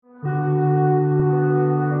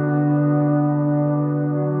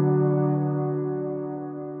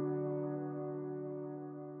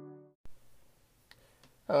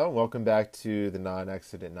welcome back to the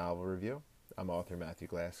Non-Excidet Novel Review. I'm author Matthew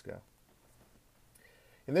Glasgow.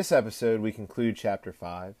 In this episode, we conclude Chapter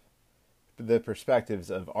 5. The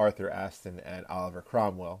perspectives of Arthur Aston and Oliver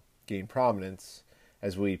Cromwell gain prominence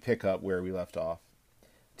as we pick up where we left off,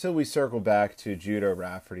 until we circle back to Jude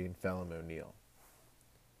O'Rafferty and Phelim O'Neill.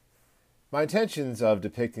 My intentions of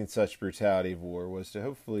depicting such brutality of war was to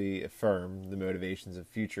hopefully affirm the motivations of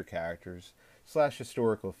future characters /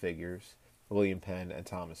 historical figures, William Penn and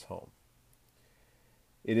Thomas Home.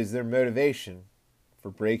 It is their motivation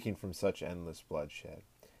for breaking from such endless bloodshed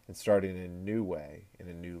and starting in a new way in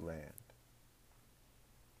a new land.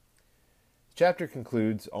 The chapter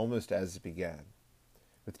concludes almost as it began,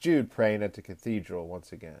 with Jude praying at the cathedral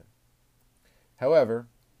once again. However,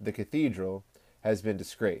 the cathedral has been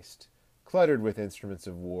disgraced, cluttered with instruments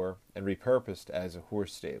of war, and repurposed as a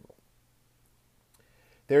horse stable.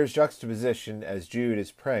 There is juxtaposition as Jude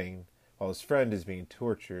is praying while his friend is being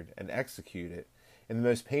tortured and executed in the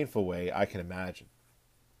most painful way I can imagine.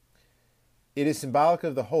 It is symbolic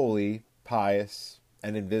of the holy, pious,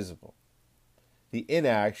 and invisible, the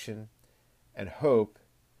inaction and hope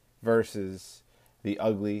versus the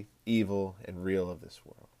ugly, evil, and real of this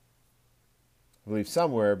world. I believe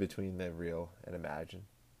somewhere between the real and imagined,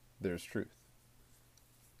 there is truth.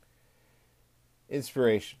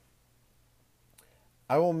 Inspiration.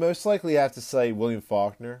 I will most likely have to cite William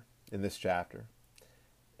Faulkner in this chapter.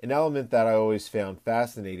 An element that I always found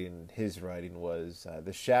fascinating in his writing was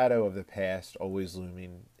the shadow of the past always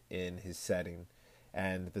looming in his setting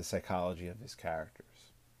and the psychology of his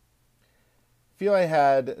characters. I feel I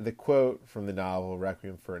had the quote from the novel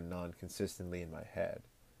Requiem for a Nun consistently in my head,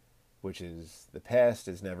 which is, "The past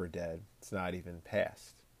is never dead, it's not even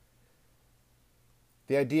past."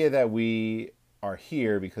 The idea that we are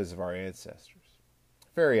here because of our ancestors.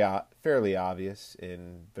 Fairly obvious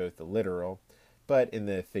in both the literal, but in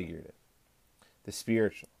the figurative, the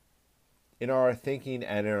spiritual, in our thinking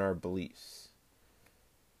and in our beliefs.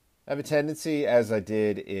 I have a tendency, as I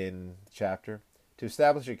did in the chapter, to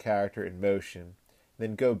establish a character in motion and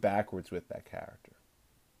then go backwards with that character.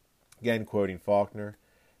 Again, quoting Faulkner,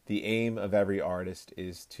 the aim of every artist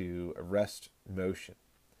is to arrest motion,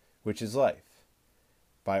 which is life,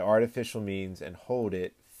 by artificial means and hold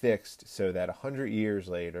it fixed so that 100 years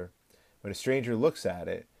later, when a stranger looks at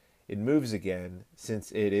it, it moves again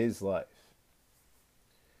since it is life.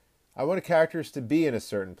 I want characters to be in a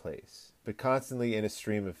certain place, but constantly in a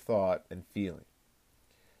stream of thought and feeling,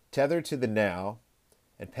 tethered to the now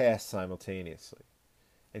and past simultaneously,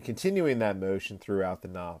 and continuing that motion throughout the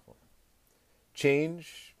novel.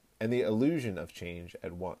 Change and the illusion of change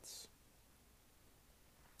at once.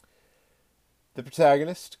 The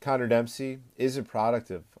protagonist, Connor Dempsey, is a product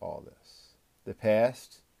of all this. The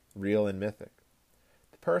past, real and mythic.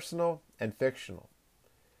 The personal and fictional.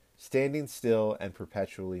 Standing still and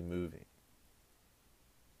perpetually moving.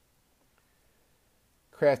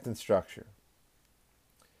 Craft and structure.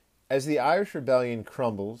 As the Irish rebellion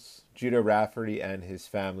crumbles, Jude O'Rafferty and his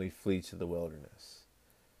family flee to the wilderness.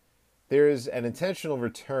 There is an intentional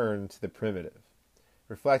return to the primitive,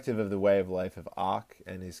 reflective of the way of life of Ock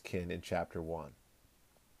and his kin in Chapter 1.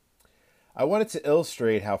 I wanted to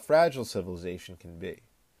illustrate how fragile civilization can be.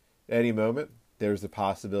 At any moment, there is the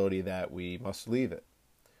possibility that we must leave it,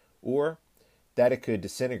 or that it could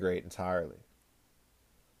disintegrate entirely.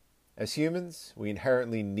 As humans, we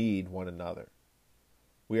inherently need one another.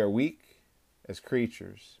 We are weak as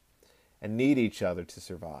creatures and need each other to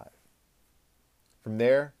survive. From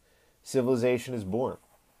there, civilization is born.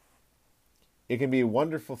 It can be a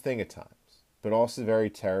wonderful thing at times, but also very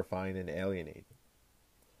terrifying and alienating.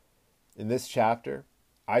 In this chapter,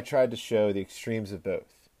 I tried to show the extremes of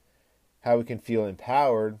both, how we can feel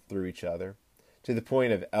empowered through each other, to the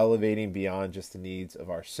point of elevating beyond just the needs of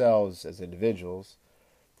ourselves as individuals,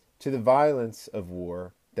 to the violence of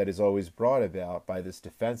war that is always brought about by this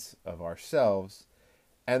defense of ourselves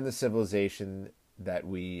and the civilization that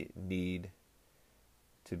we need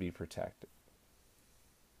to be protected.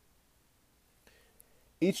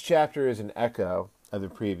 Each chapter is an echo of the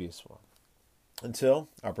previous one, until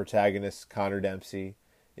our protagonist, Connor Dempsey,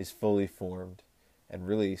 is fully formed and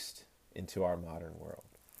released into our modern world.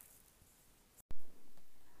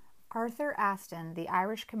 Arthur Aston, the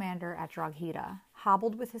Irish commander at Drogheda,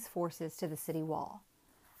 hobbled with his forces to the city wall.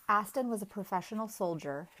 Aston was a professional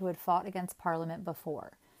soldier who had fought against Parliament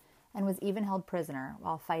before, and was even held prisoner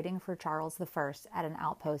while fighting for Charles I at an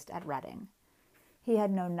outpost at Reading. He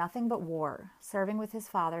had known nothing but war, serving with his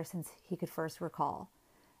father since he could first recall,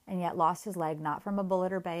 and yet lost his leg not from a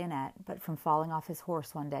bullet or bayonet, but from falling off his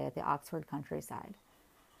horse one day at the Oxford countryside.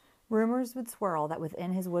 Rumors would swirl that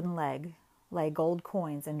within his wooden leg lay gold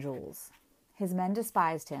coins and jewels. His men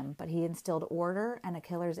despised him, but he instilled order and a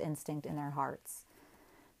killer's instinct in their hearts.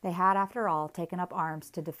 They had, after all, taken up arms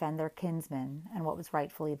to defend their kinsmen and what was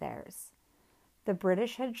rightfully theirs. The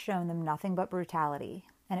British had shown them nothing but brutality,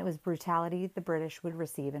 and it was brutality the British would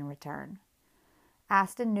receive in return.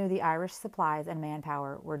 Aston knew the Irish supplies and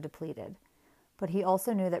manpower were depleted, but he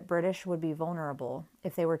also knew that British would be vulnerable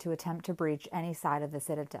if they were to attempt to breach any side of the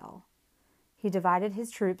citadel. He divided his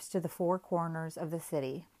troops to the four corners of the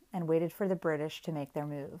city and waited for the British to make their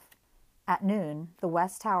move. At noon, the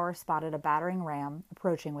West Tower spotted a battering ram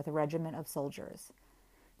approaching with a regiment of soldiers.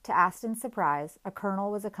 To Aston's surprise, a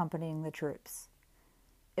colonel was accompanying the troops.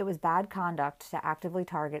 It was bad conduct to actively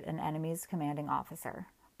target an enemy's commanding officer,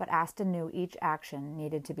 but Aston knew each action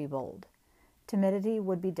needed to be bold. Timidity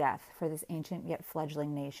would be death for this ancient yet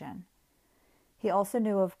fledgling nation. He also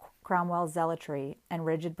knew of Cromwell's zealotry and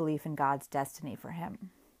rigid belief in God's destiny for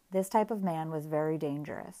him. This type of man was very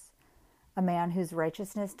dangerous, a man whose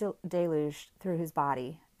righteousness deluged through his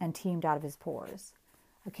body and teemed out of his pores,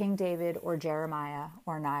 a King David or Jeremiah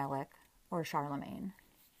or Nihilic or Charlemagne.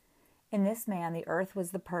 In this man, the earth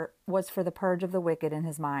was for the purge of the wicked in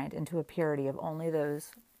his mind into a purity of only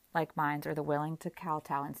those like minds are the willing to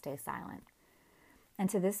kowtow and stay silent. And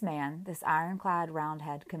to this man, this ironclad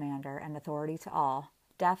Roundhead commander and authority to all,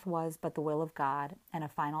 death was but the will of God and a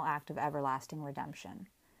final act of everlasting redemption.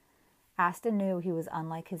 Aston knew he was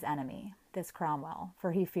unlike his enemy, this Cromwell,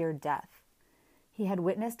 for he feared death. He had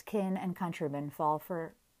witnessed kin and countrymen fall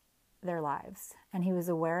for their lives, and he was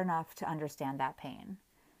aware enough to understand that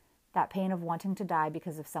pain of wanting to die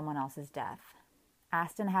because of someone else's death.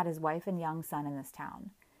 Aston had his wife and young son in this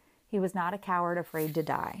town. He was not a coward afraid to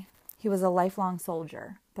die. He was a lifelong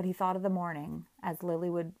soldier, but he thought of the morning as Lily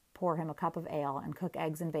would pour him a cup of ale and cook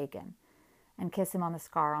eggs and bacon, and kiss him on the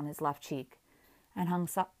scar on his left cheek, and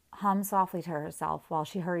hum softly to herself while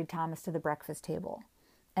she hurried Thomas to the breakfast table.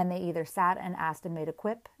 And they either sat and Aston made a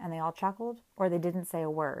quip, and they all chuckled, or they didn't say a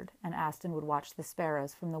word, and Aston would watch the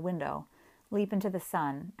sparrows from the window leap into the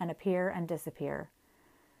sun and appear and disappear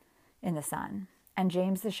in the sun. And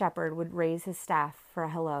James the shepherd would raise his staff for a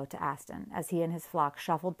hello to Aston as he and his flock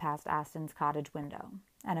shuffled past Aston's cottage window,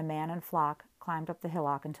 and a man and flock climbed up the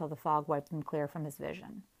hillock until the fog wiped them clear from his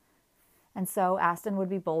vision. And so Aston would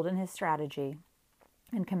be bold in his strategy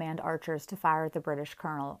and command archers to fire at the British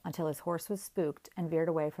colonel until his horse was spooked and veered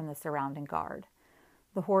away from the surrounding guard,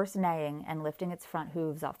 the horse neighing and lifting its front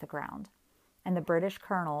hooves off the ground, and the British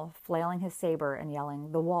colonel flailing his saber and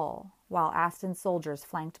yelling, "The wall," while Aston's soldiers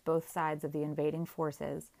flanked both sides of the invading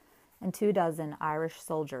forces, and 24 Irish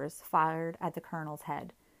soldiers fired at the colonel's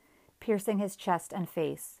head, piercing his chest and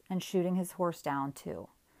face, and shooting his horse down too,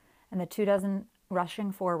 and the 24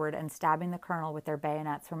 rushing forward and stabbing the colonel with their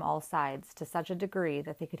bayonets from all sides to such a degree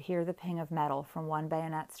that they could hear the ping of metal from one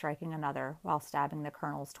bayonet striking another while stabbing the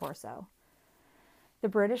colonel's torso. The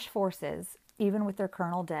British forces, even with their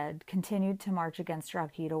colonel dead, continued to march against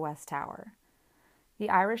Drogheda West Tower. The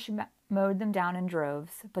Irish mowed them down in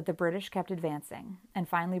droves, but the British kept advancing and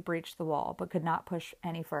finally breached the wall, but could not push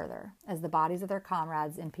any further, as the bodies of their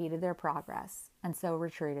comrades impeded their progress, and so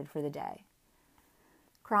retreated for the day.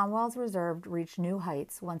 Cromwell's reserve reached new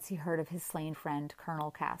heights once he heard of his slain friend,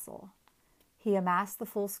 Colonel Castle. He amassed the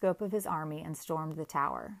full scope of his army and stormed the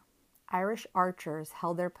tower. Irish archers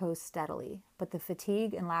held their posts steadily, but the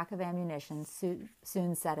fatigue and lack of ammunition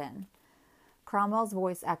soon set in. Cromwell's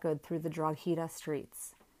voice echoed through the Drogheda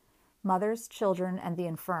streets. Mothers, children, and the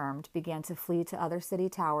infirmed began to flee to other city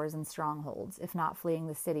towers and strongholds, if not fleeing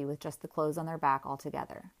the city with just the clothes on their back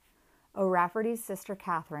altogether. O'Rafferty's sister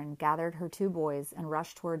Catherine gathered her 2 boys and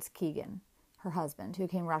rushed towards Keegan, her husband, who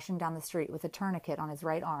came rushing down the street with a tourniquet on his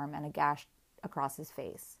right arm and a gash across his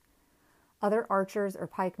face. Other archers or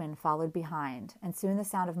pikemen followed behind, and soon the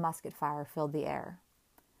sound of musket fire filled the air.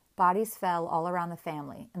 Bodies fell all around the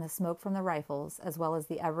family, and the smoke from the rifles, as well as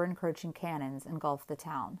the ever-encroaching cannons, engulfed the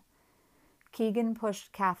town. Keegan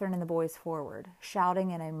pushed Catherine and the boys forward,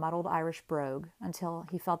 shouting in a muddled Irish brogue, until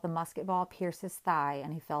he felt the musket ball pierce his thigh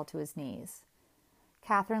and he fell to his knees.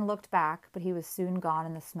 Catherine looked back, but he was soon gone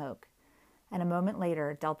in the smoke, and a moment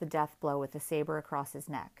later dealt the death blow with the saber across his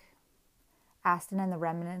neck. Aston and the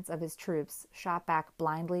remnants of his troops shot back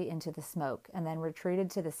blindly into the smoke and then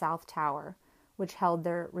retreated to the South Tower, which held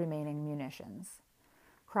their remaining munitions.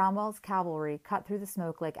 Cromwell's cavalry cut through the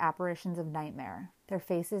smoke like apparitions of nightmare, their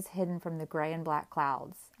faces hidden from the gray and black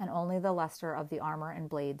clouds, and only the luster of the armor and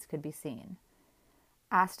blades could be seen.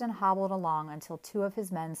 Aston hobbled along until 2 of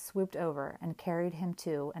his men swooped over and carried him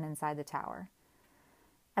to and inside the tower.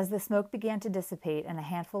 As the smoke began to dissipate and a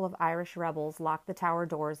handful of Irish rebels locked the tower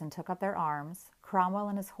doors and took up their arms, Cromwell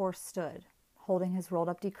and his horse stood, holding his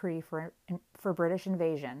rolled-up decree for British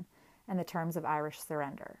invasion and the terms of Irish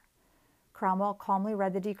surrender. Cromwell calmly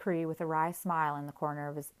read the decree with a wry smile in the corner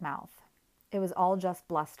of his mouth. It was all just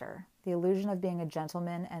bluster, the illusion of being a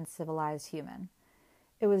gentleman and civilized human.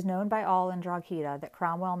 It was known by all in Drogheda that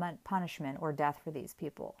Cromwell meant punishment or death for these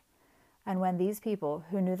people. And when these people,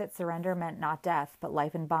 who knew that surrender meant not death, but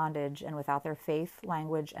life in bondage and without their faith,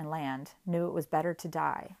 language, and land, knew it was better to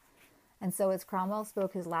die. And so as Cromwell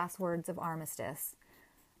spoke his last words of armistice,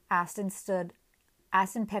 Aston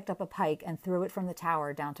picked up a pike and threw it from the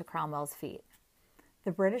tower down to Cromwell's feet.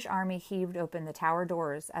 The British army heaved open the tower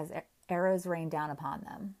doors as arrows rained down upon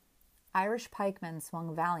them. Irish pikemen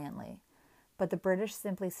swung valiantly, but the British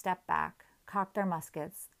simply stepped back, cocked their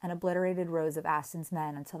muskets, and obliterated rows of Aston's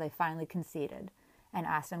men until they finally conceded, and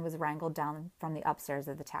Aston was wrangled down from the upstairs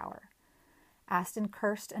of the tower. Aston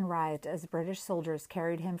cursed and writhed as British soldiers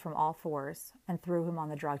carried him from all fours and threw him on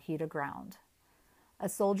the Drogheda ground. A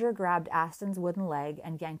soldier grabbed Aston's wooden leg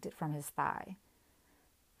and yanked it from his thigh.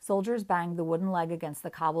 Soldiers banged the wooden leg against the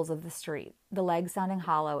cobbles of the street, the leg sounding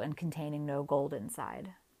hollow and containing no gold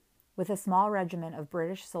inside. With a small regiment of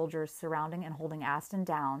British soldiers surrounding and holding Aston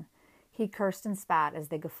down, he cursed and spat as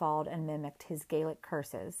they guffawed and mimicked his Gaelic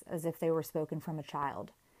curses, as if they were spoken from a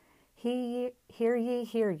child. Hear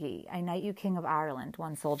ye, I knight you King of Ireland,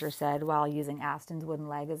 one soldier said, while using Aston's wooden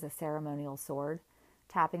leg as a ceremonial sword,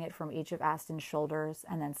 tapping it from each of Aston's shoulders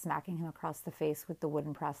and then smacking him across the face with the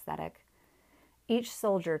wooden prosthetic. Each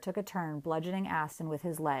soldier took a turn bludgeoning Aston with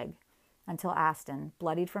his leg, until Aston,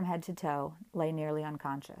 bloodied from head to toe, lay nearly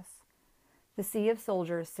unconscious. The sea of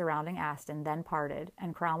soldiers surrounding Aston then parted,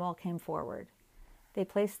 and Cromwell came forward. They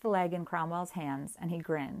placed the leg in Cromwell's hands, and he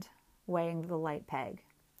grinned, weighing the light peg.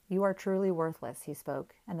 "You are truly worthless," he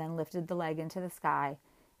spoke, and then lifted the leg into the sky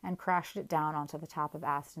and crashed it down onto the top of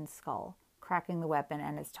Aston's skull, cracking the weapon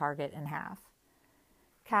and its target in half.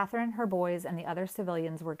 Catherine, her boys, and the other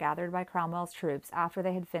civilians were gathered by Cromwell's troops after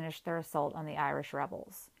they had finished their assault on the Irish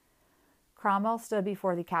rebels. Cromwell stood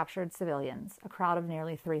before the captured civilians, a crowd of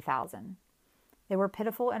nearly 3,000. They were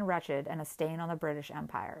pitiful and wretched and a stain on the British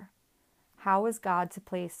Empire. How was God to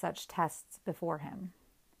place such tests before him?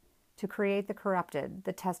 To create the corrupted,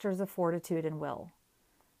 the testers of fortitude and will.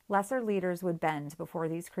 Lesser leaders would bend before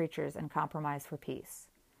these creatures and compromise for peace.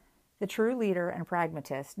 The true leader and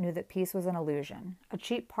pragmatist knew that peace was an illusion, a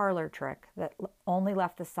cheap parlor trick that only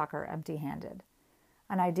left the sucker empty-handed.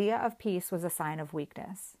 An idea of peace was a sign of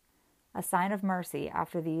weakness, a sign of mercy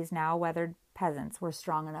after these now weathered peasants were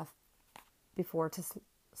strong enough before to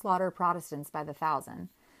slaughter Protestants by the thousand,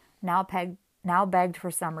 now begged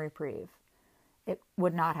for some reprieve. It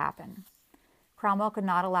would not happen. Cromwell could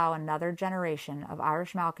not allow another generation of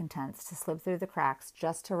Irish malcontents to slip through the cracks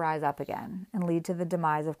just to rise up again and lead to the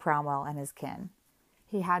demise of Cromwell and his kin.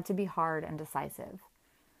 He had to be hard and decisive.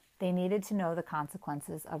 They needed to know the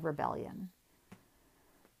consequences of rebellion.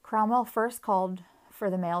 Cromwell first called for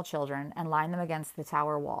the male children and lined them against the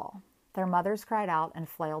tower wall. Their mothers cried out and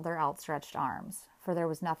flailed their outstretched arms, for there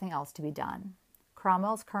was nothing else to be done.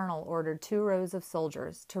 Cromwell's colonel ordered 2 rows of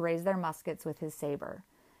soldiers to raise their muskets with his saber,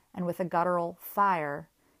 and with a guttural "fire,"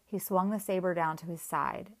 he swung the saber down to his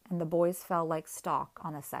side, and the boys fell like stalk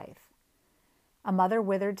on a scythe. A mother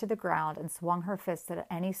withered to the ground and swung her fist at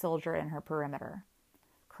any soldier in her perimeter.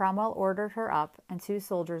 Cromwell ordered her up, and 2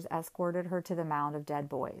 soldiers escorted her to the mound of dead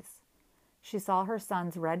boys. She saw her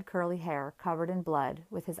son's red curly hair covered in blood,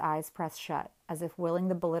 with his eyes pressed shut, as if willing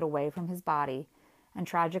the bullet away from his body, and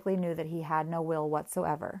tragically knew that he had no will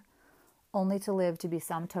whatsoever, only to live to be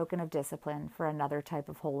some token of discipline for another type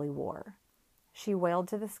of holy war. She wailed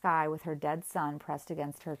to the sky with her dead son pressed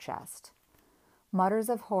against her chest. Mutters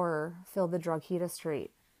of horror filled the Drogheda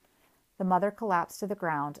street. The mother collapsed to the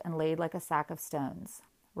ground and laid like a sack of stones,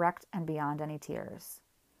 wrecked and beyond any tears.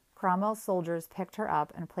 Cromwell's soldiers picked her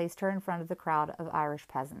up and placed her in front of the crowd of Irish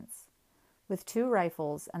peasants. With 2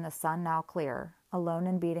 rifles and the sun now clear, alone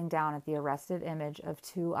and beating down at the arrested image of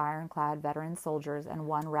 2 ironclad veteran soldiers and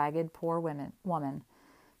 1 ragged poor woman,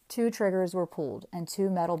 2 triggers were pulled and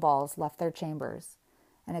 2 metal balls left their chambers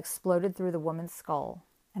and exploded through the woman's skull,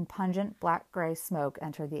 and pungent black-gray smoke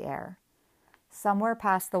entered the air. Somewhere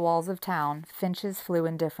past the walls of town, finches flew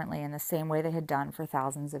indifferently in the same way they had done for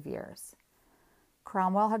thousands of years.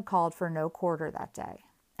 Cromwell had called for no quarter that day,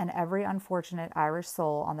 and every unfortunate Irish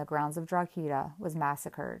soul on the grounds of Drogheda was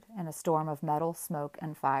massacred in a storm of metal, smoke,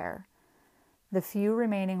 and fire. The few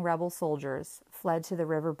remaining rebel soldiers fled to the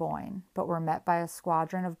River Boyne, but were met by a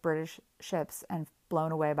squadron of British ships and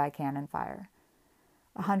blown away by cannon fire.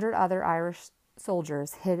 100 other Irish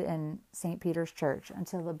soldiers hid in St. Peter's Church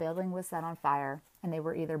until the building was set on fire and they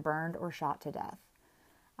were either burned or shot to death.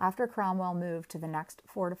 After Cromwell moved to the next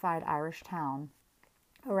fortified Irish town,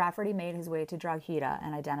 O'Rafferty made his way to Drogheda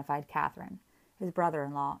and identified Catherine, his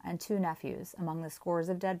brother-in-law, and 2 nephews among the scores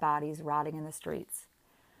of dead bodies rotting in the streets.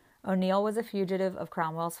 O'Neill was a fugitive of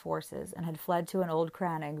Cromwell's forces and had fled to an old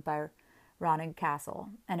crannog by Ronnig Castle,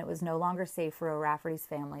 and it was no longer safe for O'Rafferty's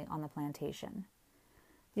family on the plantation.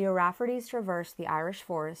 The O'Raffertys traversed the Irish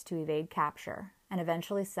forest to evade capture and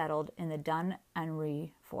eventually settled in the Dun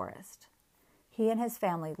Anry forest. He and his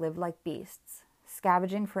family lived like beasts,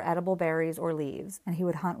 scavenging for edible berries or leaves, and he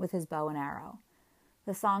would hunt with his bow and arrow.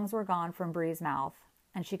 The songs were gone from Bree's mouth,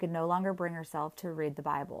 and she could no longer bring herself to read the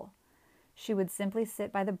Bible. She would simply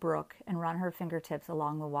sit by the brook and run her fingertips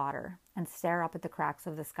along the water and stare up at the cracks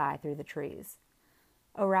of the sky through the trees.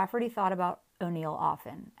 O'Rafferty thought about O'Neill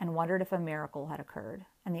often and wondered if a miracle had occurred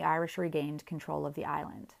and the Irish regained control of the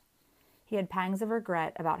island. He had pangs of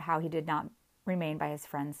regret about how he did not remain by his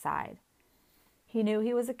friend's side. He knew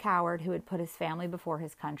he was a coward who had put his family before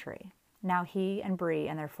his country. Now he and Bree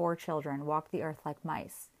and their 4 children walked the earth like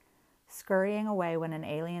mice, scurrying away when an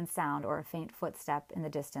alien sound or a faint footstep in the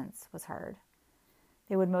distance was heard.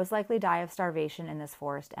 They would most likely die of starvation in this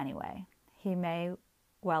forest anyway. He may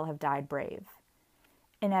well have died brave.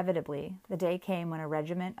 Inevitably, the day came when a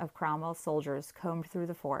regiment of Cromwell's soldiers combed through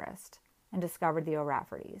the forest and discovered the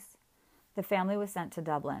O'Raffertys. The family was sent to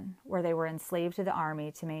Dublin, where they were enslaved to the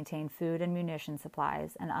army to maintain food and munition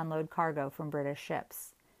supplies and unload cargo from British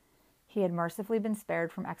ships. He had mercifully been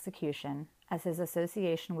spared from execution, as his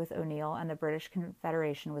association with O'Neill and the British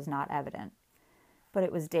Confederation was not evident. But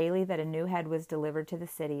it was daily that a new head was delivered to the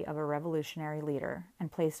city of a revolutionary leader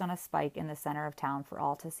and placed on a spike in the center of town for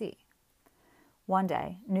all to see. One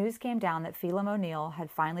day, news came down that Phelim O'Neill had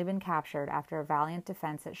finally been captured after a valiant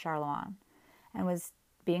defense at Charleroi and was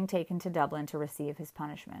being taken to Dublin to receive his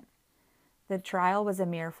punishment. The trial was a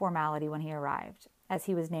mere formality when he arrived, as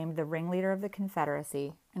he was named the ringleader of the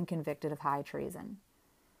Confederacy and convicted of high treason.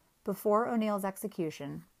 Before O'Neill's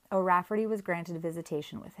execution, O'Rafferty was granted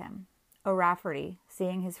visitation with him. O'Rafferty,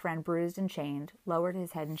 seeing his friend bruised and chained, lowered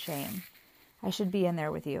his head in shame. "I should be in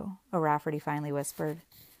there with you," O'Rafferty finally whispered.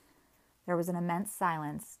 There was an immense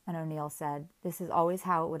silence, and O'Neill said, "This is always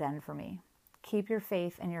how it would end for me. Keep your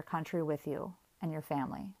faith and your country with you, and your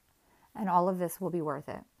family, and all of this will be worth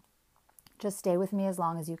it. Just stay with me as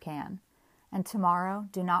long as you can, and tomorrow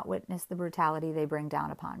do not witness the brutality they bring down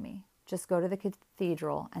upon me. Just go to the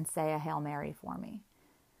cathedral and say a Hail Mary for me."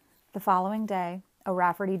 The following day,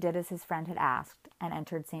 O'Rafferty did as his friend had asked and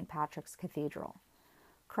entered St. Patrick's Cathedral.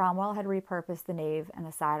 Cromwell had repurposed the nave and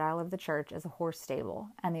the side aisle of the church as a horse stable,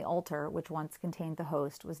 and the altar, which once contained the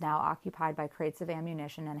host, was now occupied by crates of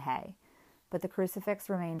ammunition and hay, but the crucifix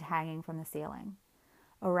remained hanging from the ceiling.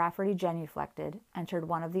 O'Rafferty genuflected, entered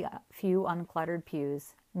one of the few uncluttered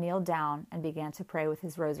pews, kneeled down, and began to pray with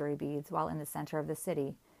his rosary beads while in the center of the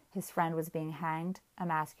city his friend was being hanged,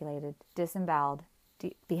 emasculated, disemboweled,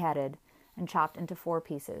 beheaded, and chopped into 4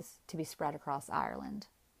 pieces to be spread across Ireland.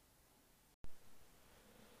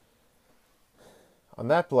 On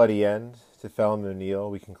that bloody end to Phelim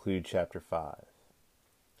O'Neill, we conclude Chapter 5.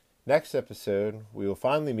 Next episode, we will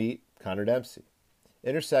finally meet Connor Dempsey,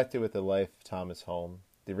 intersected with the life of Thomas Home,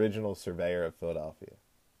 the original surveyor of Philadelphia.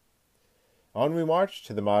 On we march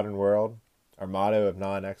to the modern world, our motto of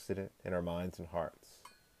non-Excidet in our minds and hearts.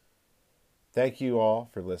 Thank you all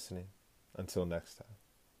for listening. Until next time.